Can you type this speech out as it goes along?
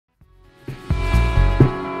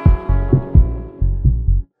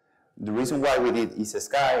reason why we did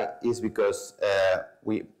ESASky is because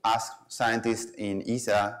we asked scientists in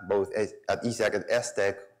ESA, both at ESAC and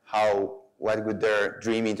ESTEC, what would their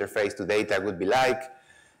dream interface to data would be like.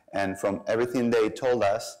 And from everything they told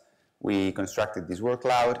us, we constructed this word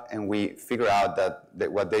cloud, and we figured out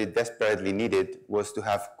that what they desperately needed was to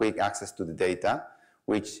have quick access to the data,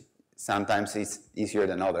 which sometimes is easier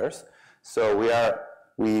than others. So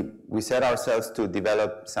we set ourselves to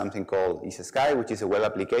develop something called ESASky, which is a web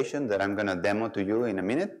application that I'm going to demo to you in a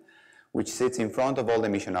minute, which sits in front of all the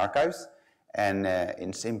mission archives and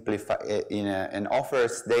and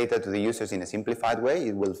offers data to the users in a simplified way.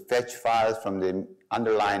 It will fetch files from the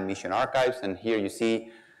underlying mission archives, and here you see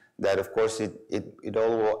that, of course,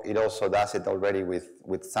 it also does it already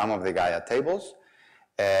with some of the Gaia tables.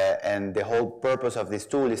 And the whole purpose of this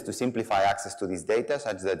tool is to simplify access to this data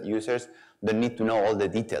such that users don't need to know all the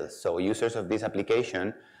details. So users of this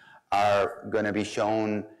application are going to be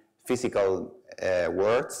shown physical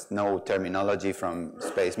words, no terminology from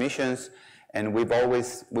space missions, and we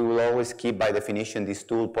will always keep by definition this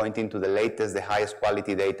tool pointing to the latest, the highest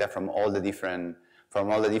quality data from all the different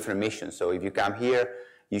missions. So if you come here,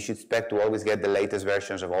 you should expect to always get the latest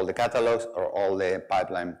versions of all the catalogs or all the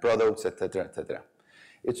pipeline products, etc., etc.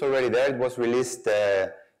 It's already there. It was released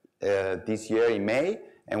this year in May,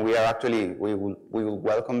 and we will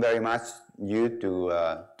welcome very much you to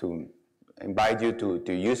invite you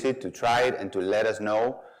to use it, to try it, and to let us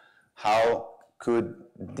know how could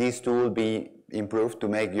this tool be improved to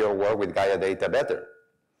make your work with Gaia data better.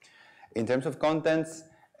 In terms of contents,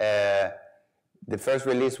 the first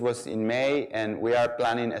release was in May, and we are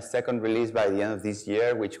planning a second release by the end of this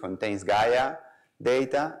year, which contains Gaia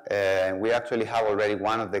data. We actually have already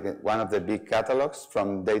one of the big catalogs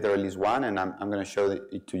from data release 1, and I'm going to show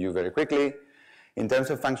it to you very quickly. In terms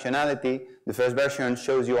of functionality, the first version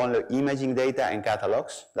shows you only imaging data and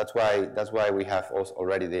catalogs. That's why we have also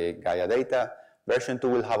already the Gaia data. Version 2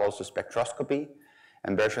 will have also spectroscopy,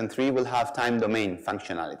 and version 3 will have time domain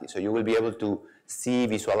functionality. So you will be able to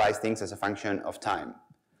visualize things as a function of time.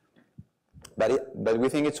 But we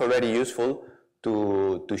think it's already useful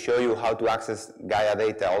to show you how to access Gaia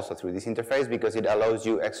data also through this interface, because it allows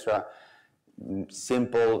you extra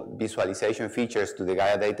simple visualization features to the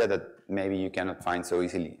Gaia data that maybe you cannot find so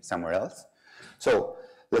easily somewhere else. So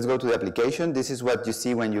let's go to the application. This is what you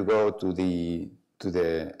see when you go to the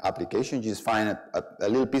application. You just find a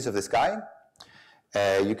little piece of the sky.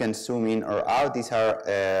 You can zoom in or out.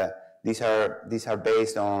 These are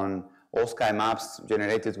based on all sky maps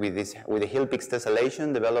generated with the Hillpix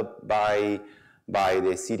tessellation developed by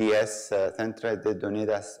the CDS, Centre de Données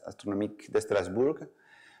Astronomiques de Strasbourg,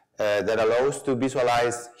 that allows to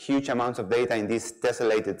visualize huge amounts of data in these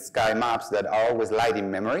tessellated sky maps that are always light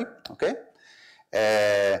in memory. Okay.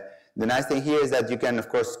 The nice thing here is that you can, of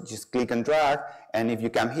course, just click and drag, and if you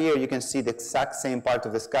come here, you can see the exact same part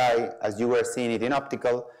of the sky as you were seeing it in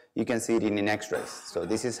optical. You can see it in X-rays. So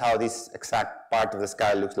this is how this exact part of the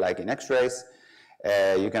sky looks like in X-rays.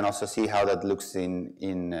 You can also see how that looks in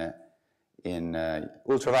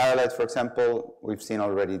ultraviolet, for example. We've seen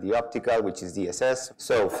already the optical, which is DSS.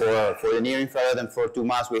 So for the near infrared and for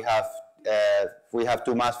 2MAS, we have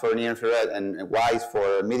 2MAS for near infrared and WISE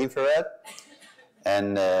for mid infrared.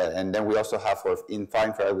 And then we also have for far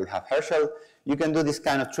infrared, we have Herschel. You can do this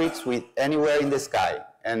kind of tricks with anywhere in the sky.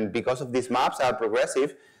 And because of these maps are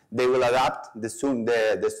progressive, they will adapt, the zoom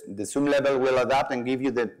level will adapt and give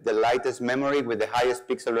you the lightest memory with the highest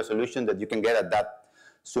pixel resolution that you can get at that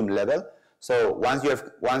zoom level. So once you have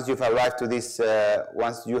arrived to this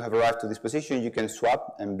position, you can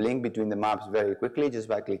swap and blink between the maps very quickly just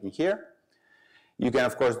by clicking here. You can,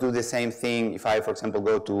 of course, do the same thing if I, for example,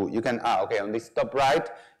 go to, on this top right,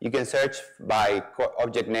 you can search by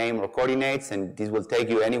object name or coordinates, and this will take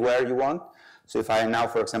you anywhere you want. So if I now,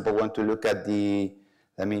 for example, want to look at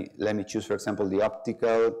let me choose, for example, the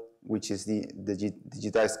optical, which is the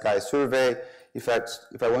Digital Sky Survey. If I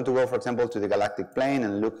want to go, for example, to the galactic plane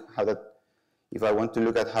and look how that, if I want to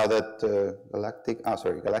look at how that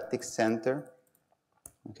galactic center,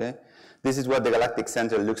 okay, this is what the galactic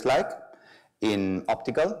center looks like in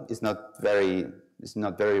optical. It's not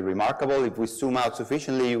very remarkable. If we zoom out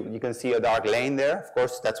sufficiently, you can see a dark lane there. Of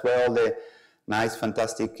course, that's where all the nice,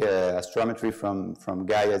 fantastic astrometry from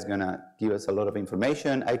Gaia is going to give us a lot of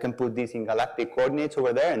information. I can put this in galactic coordinates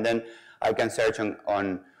over there, and then I can search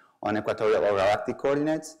on equatorial or galactic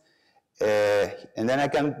coordinates. And then I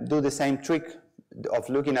can do the same trick of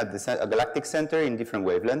looking at the galactic center in different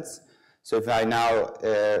wavelengths. So if I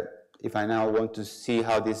now want to see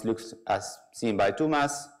how this looks as seen by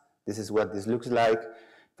 2MAS, this is what this looks like.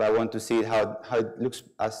 If I want to see how it looks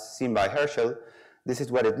as seen by Herschel, This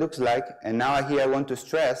is what it looks like. And now here I want to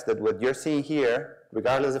stress that what you're seeing here,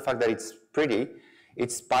 regardless of the fact that it's pretty,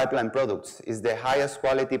 it's pipeline products. It's the highest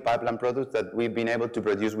quality pipeline products that we've been able to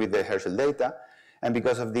produce with the Herschel data. And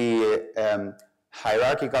because of the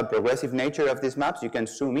hierarchical progressive nature of these maps, you can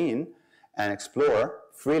zoom in and explore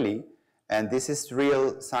freely. And this is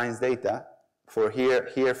real science data for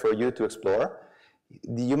here for you to explore.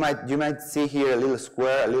 You might see here a little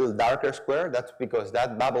square, a little darker square. That's because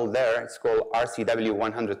that bubble there, it's called RCW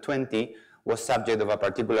 120, was subject of a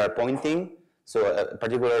particular pointing. So a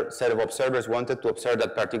particular set of observers wanted to observe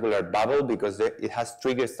that particular bubble because it has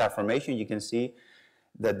triggered star formation. You can see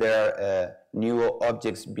that there are new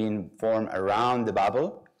objects being formed around the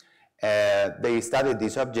bubble. They studied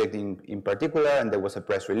this object in particular, and there was a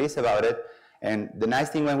press release about it. And the nice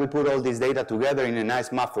thing when we put all this data together in a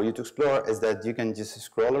nice map for you to explore is that you can just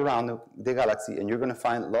scroll around the galaxy and you're going to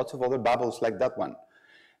find lots of other bubbles like that one.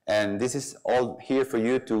 And this is all here for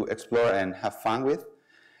you to explore and have fun with.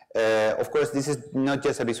 Of course, this is not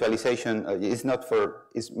just a visualization. It's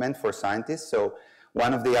meant for scientists. So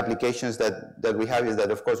one of the applications that we have is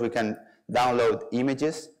that, of course, we can download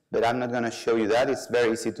images, but I'm not going to show you that. It's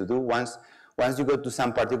very easy to do. Once you go to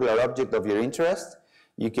some particular object of your interest,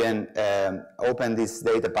 you can open this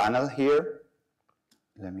data panel here.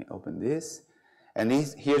 Let me open this. And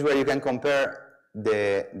here's where you can compare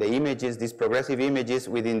the images, these progressive images,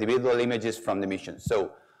 with individual images from the mission.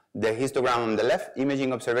 So the histogram on the left,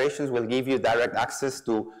 imaging observations, will give you direct access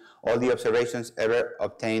to all the observations ever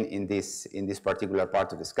obtained in this particular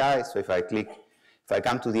part of the sky. So if I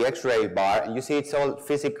come to the X-ray bar, and you see it's all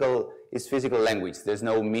physical language. There's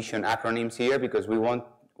no mission acronyms here because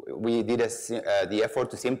we did the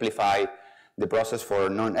effort to simplify the process for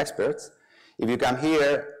non-experts. If you come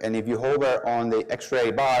here and if you hover on the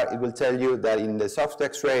X-ray bar, it will tell you that in the soft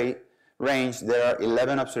X-ray range there are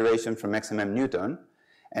 11 observations from XMM Newton,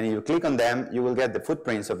 and if you click on them, you will get the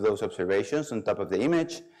footprints of those observations on top of the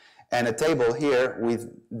image, and a table here with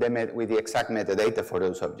the exact metadata for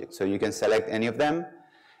those objects. So you can select any of them,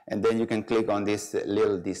 and then you can click on this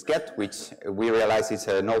little diskette, which we realize is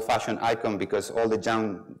an old-fashioned icon because all the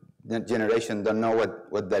young generation don't know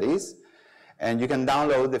what that is. And you can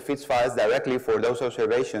download the FITS files directly for those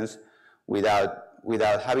observations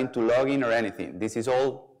without having to log in or anything. This is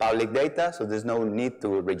all public data, so there's no need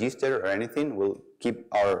to register or anything. We'll keep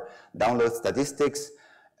our download statistics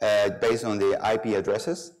based on the IP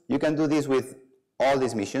addresses. You can do this with all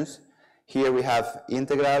these missions. Here we have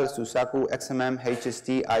Integral, Suzaku, XMM,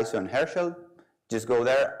 HST, ISO, and Herschel. Just go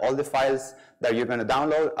there. All the files that you're going to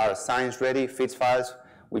download are science-ready FITS files,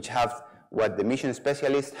 which have what the mission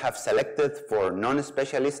specialists have selected for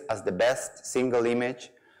non-specialists as the best single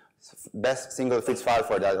image, best single FITS file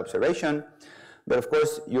for that observation. But of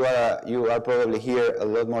course, you are probably here a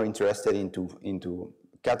lot more interested into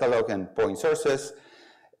catalog and point sources.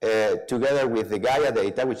 Together with the Gaia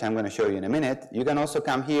data, which I'm going to show you in a minute, you can also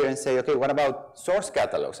come here and say, okay, what about source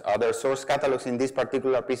catalogs? Are there source catalogs in this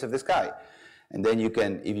particular piece of the sky? And then you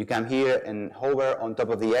can, if you come here and hover on top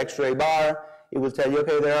of the X-ray bar, it will tell you,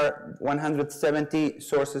 okay, there are 170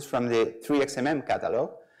 sources from the 3XMM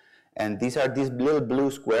catalog. And these are these little blue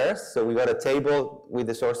squares. So we got a table with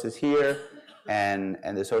the sources here, and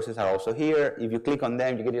the sources are also here. If you click on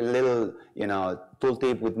them, you get a little,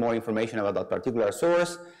 tooltip with more information about that particular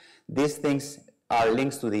source. These things are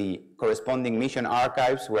links to the corresponding mission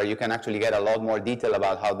archives, where you can actually get a lot more detail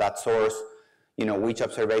about how that source, which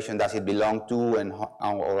observation does it belong to, and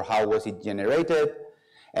or how was it generated.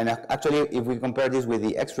 And actually, if we compare this with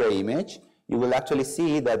the X-ray image, you will actually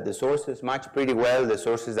see that the sources match pretty well the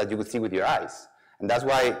sources that you would see with your eyes. And that's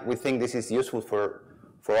why we think this is useful for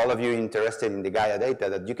all of you interested in the Gaia data,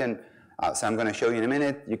 that you can, so I'm going to show you in a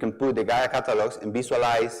minute, you can put the Gaia catalogs and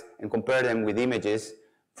visualize and compare them with images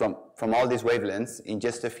from all these wavelengths in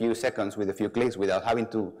just a few seconds with a few clicks without having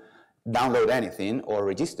to download anything or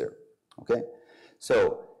register, okay?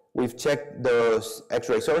 So we've checked those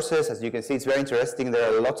X-ray sources. As you can see, it's very interesting.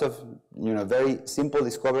 There are lots of very simple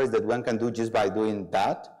discoveries that one can do just by doing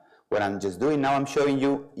that, what I'm just doing. Now I'm showing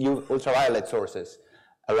you ultraviolet sources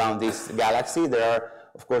around this galaxy. There are,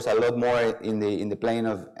 of course, a lot more in the plane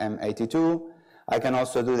of M82. I can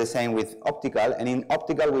also do the same with optical, and in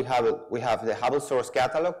optical we have the Hubble Source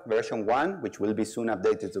Catalog version 1, which will be soon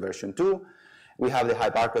updated to version 2. We have the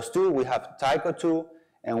Hipparcos 2, we have Tycho 2,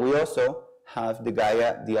 and we also have the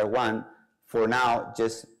Gaia DR1, for now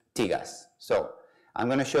just TIGAS. So I'm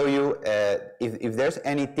going to show you if there's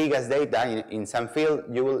any TIGAS data in some field,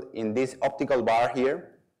 you will, in this optical bar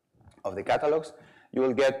here of the catalogs, you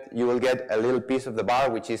will get a little piece of the bar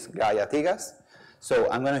which is Gaia TIGAS. So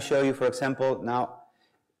I'm going to show you, for example, now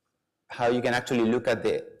how you can actually look at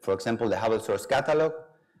for example, the Hubble source catalog.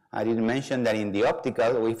 I didn't mention that in the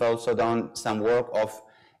optical, we've also done some work of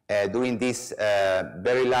doing these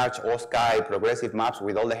very large all-sky progressive maps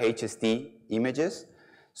with all the HST images.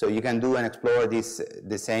 So you can do and explore this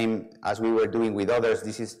the same as we were doing with others.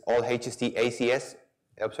 This is all HST ACS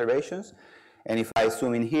observations. And if I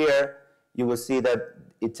zoom in here, you will see that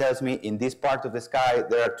it tells me in this part of the sky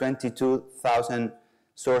there are 22,000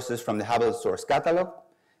 sources from the Hubble source catalog.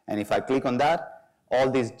 And if I click on that, all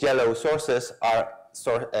these yellow sources are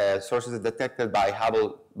sources detected by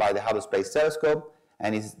the Hubble Space Telescope,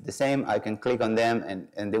 and it's the same. I can click on them,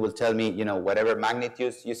 and they will tell me, you know, whatever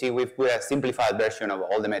magnitudes. You see, we've put a simplified version of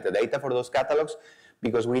all the metadata for those catalogs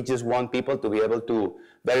because we just want people to be able to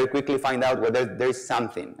very quickly find out whether there is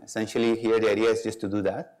something. Essentially, here the idea is just to do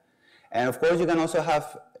that. And of course, you can also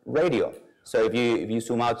have radio. So if you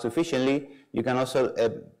zoom out sufficiently, you can also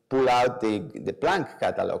pull out the Planck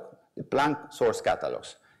catalog, the Planck source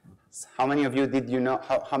catalogs. How many of you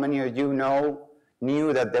how many of you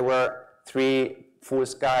knew that there were 3 full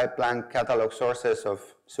sky Planck catalog sources of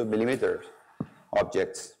submillimeter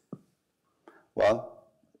objects? Well,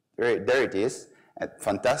 there it is.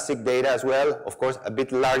 Fantastic data as well. Of course, a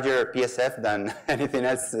bit larger PSF than anything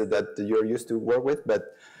else that you're used to work with,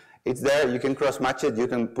 but it's there. You can cross-match it. You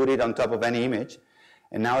can put it on top of any image.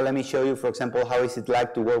 And now let me show you, for example, how is it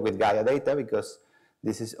like to work with Gaia data, because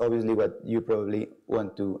this is obviously what you probably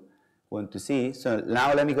want to see. So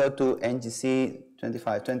now let me go to NGC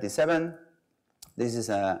 2527. This is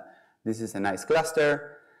a nice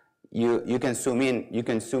cluster. You can zoom in, you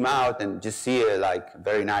can zoom out and just see a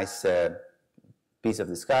very nice piece of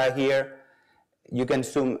the sky here. You can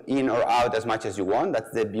zoom in or out as much as you want.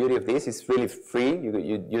 That's the beauty of this. It's really free.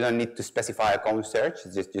 You don't need to specify a cone search.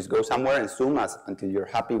 Just go somewhere and zoom until you're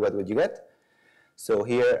happy with what you get. So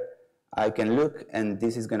here I can look, and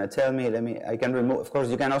this is going to tell me. I can remove. Of course,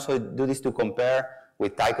 you can also do this to compare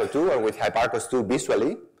with Tycho 2 or with Hipparcos 2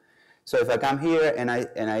 visually. So if I come here and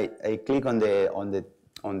I click on the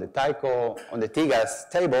TIGAS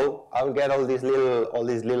table, I will get all these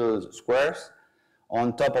little squares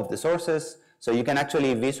on top of the sources. So you can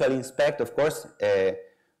actually visually inspect. Of course,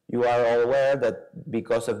 you are all aware that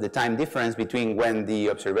because of the time difference between when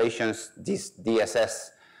the observations, this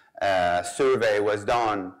DSS survey was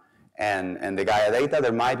done and the Gaia data,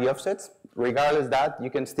 there might be offsets. Regardless of that,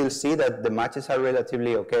 you can still see that the matches are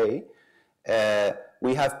relatively okay.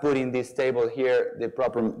 We have put in this table here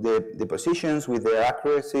the positions with their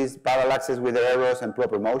accuracies, parallaxes with their errors, and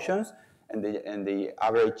proper motions, and the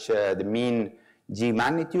average, the mean G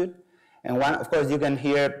magnitude. And of course, you can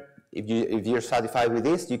here, if you're satisfied with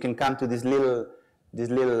this, you can come to this little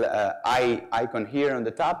eye icon here on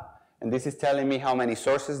the top, and this is telling me how many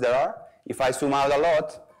sources there are. If I zoom out a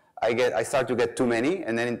lot, I start to get too many,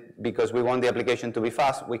 and then because we want the application to be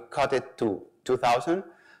fast, we cut it to 2,000.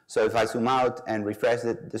 So if I zoom out and refresh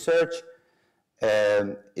the search,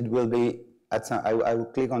 it will be, I will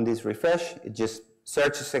click on this refresh. It just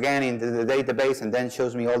searches again into the database and then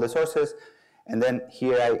shows me all the sources. And then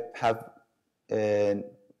here I have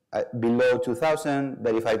below 2,000,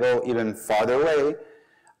 but if I go even farther away,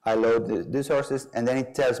 I load the sources, and then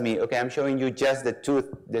it tells me, okay, I'm showing you just the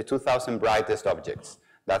 2,000 brightest objects.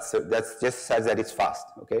 That's just says that it's fast,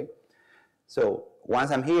 okay? So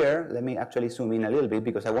once I'm here, let me actually zoom in a little bit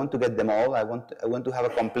because I want to get them all. I want to have a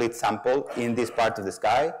complete sample in this part of the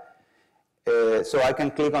sky. So I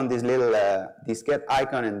can click on this little diskette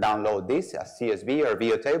icon and download this as CSV or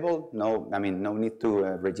VO table. No need to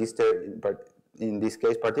register in this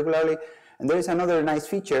case particularly. And there is another nice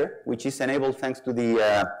feature which is enabled thanks to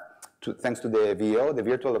the VO, the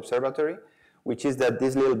Virtual Observatory, which is that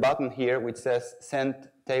this little button here which says Send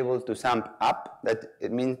Table to SAMP App.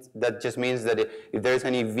 That just means that if there is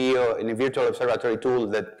any VO, any Virtual Observatory tool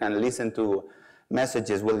that can listen to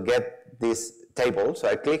messages, will get this table. So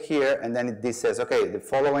I click here, and then this says, okay,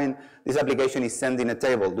 this application is sending a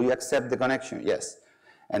table. Do you accept the connection? Yes.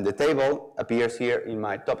 And the table appears here in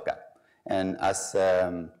my TopCat. And as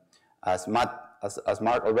Mark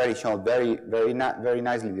already showed very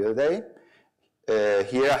nicely the other day,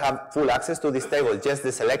 here I have full access to this table, just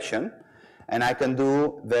the selection, and I can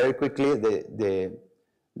do very quickly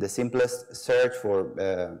the simplest search for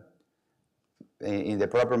in the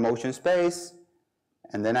proper motion space,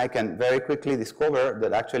 and then I can very quickly discover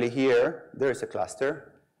that actually here there is a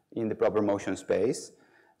cluster in the proper motion space.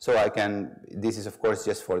 So I can, this is of course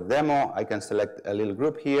just for demo, I can select a little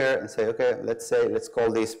group here and say, okay, let's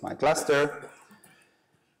call this my cluster.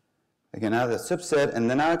 I can add a subset, and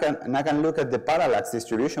then I can look at the parallax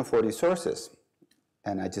distribution for these sources.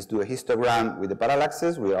 And I just do a histogram with the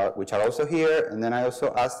parallaxes, which are also here, and then I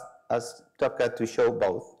also Topcat to show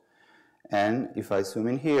both. And if I zoom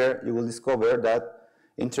in here, you will discover that,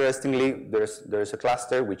 interestingly, there's a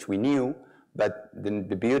cluster which we knew, but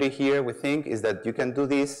the beauty here, we think, is that you can do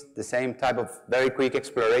this, the same type of very quick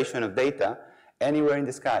exploration of data, anywhere in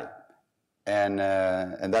the sky. And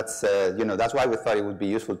that's, that's why we thought it would be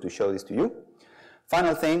useful to show this to you.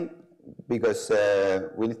 Final thing, because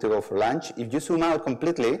we need to go for lunch, if you zoom out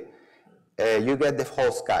completely, you get the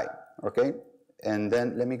whole sky, okay? And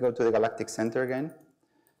then let me go to the galactic center again.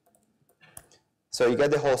 So you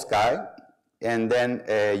get the whole sky, and then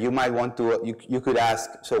you might want to, you could ask,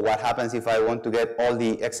 so what happens if I want to get all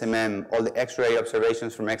the XMM, all the X-ray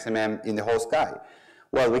observations from XMM in the whole sky?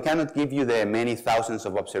 Well, we cannot give you the many thousands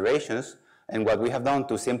of observations, and what we have done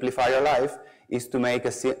to simplify your life is to make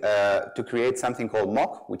to create something called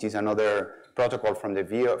MOC, which is another protocol from the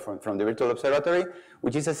virtual observatory,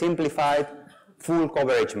 which is a simplified full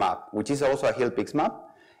coverage map, which is also a HillPix map.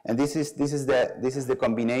 And this is the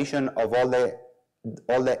combination of all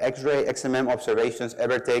the X-ray XMM observations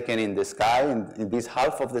ever taken in the sky, in this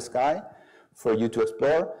half of the sky, for you to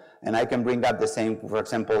explore. And I can bring up the same, for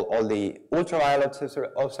example, all the ultraviolet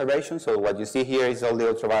observations. So what you see here is all the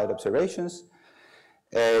ultraviolet observations.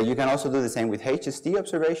 You can also do the same with HST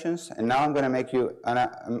observations. And now I'm going to make you,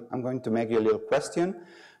 I'm going to make you a little question,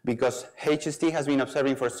 because HST has been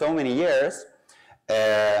observing for so many years.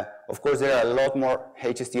 Of course, there are a lot more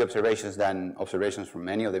HST observations than observations from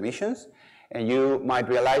many of the missions. And you might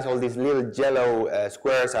realize all these little yellow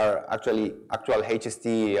squares are actually actual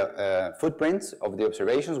HST footprints of the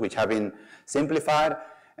observations, which have been simplified.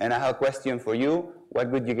 And I have a question for you. What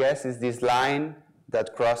would you guess is this line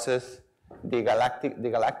that crosses the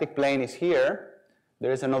galactic plane is here.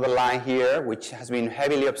 There is another line here, which has been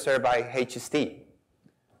heavily observed by HST.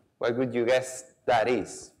 What would you guess that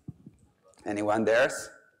is? Anyone dares?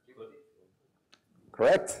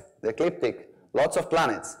 Correct, the ecliptic. Lots of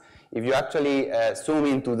planets. If you actually zoom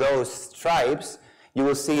into those stripes, you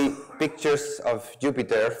will see pictures of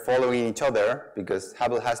Jupiter following each other, because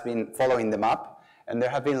Hubble has been following them up, and there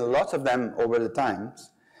have been lots of them over the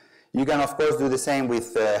times. You can, of course, do the same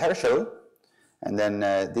with Herschel, and then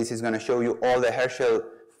this is going to show you all the Herschel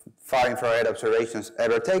far infrared observations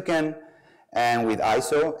ever taken, and with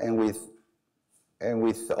ISO, and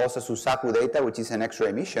with also Suzaku data, which is an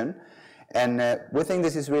X-ray mission. And we think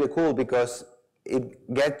this is really cool because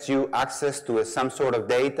it gets you access to some sort of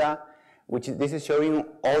data, which this is showing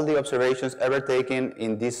all the observations ever taken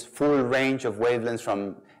in this full range of wavelengths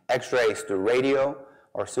from X-rays to radio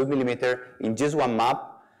or submillimeter in just one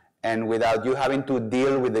map, and without you having to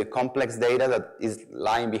deal with the complex data that is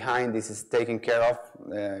lying behind. This is taken care of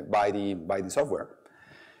by the software.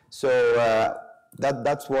 So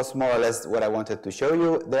that was more or less what I wanted to show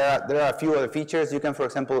you. There are a few other features. You can, for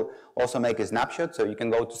example, also make a snapshot. So you can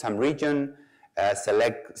go to some region,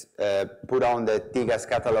 select, put on the TIGAS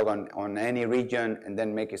catalog on any region, and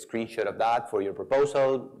then make a screenshot of that for your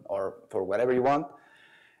proposal or for whatever you want.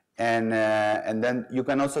 And then you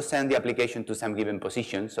can also send the application to some given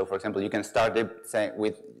position. So, for example, you can start it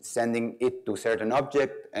with sending it to certain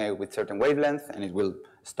object with certain wavelength, and it will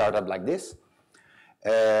start up like this.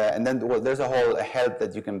 And then, well, there's a whole help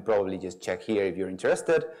that you can probably just check here if you're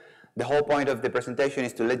interested. The whole point of the presentation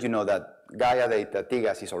is to let you know that Gaia data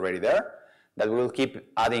TIGAS is already there, that we will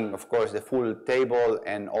keep adding, of course, the full table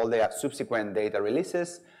and all the subsequent data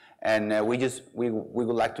releases. And we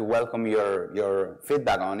would like to welcome your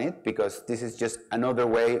feedback on it, because this is just another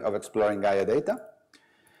way of exploring Gaia data.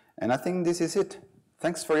 And I think this is it.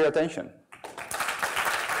 Thanks for your attention.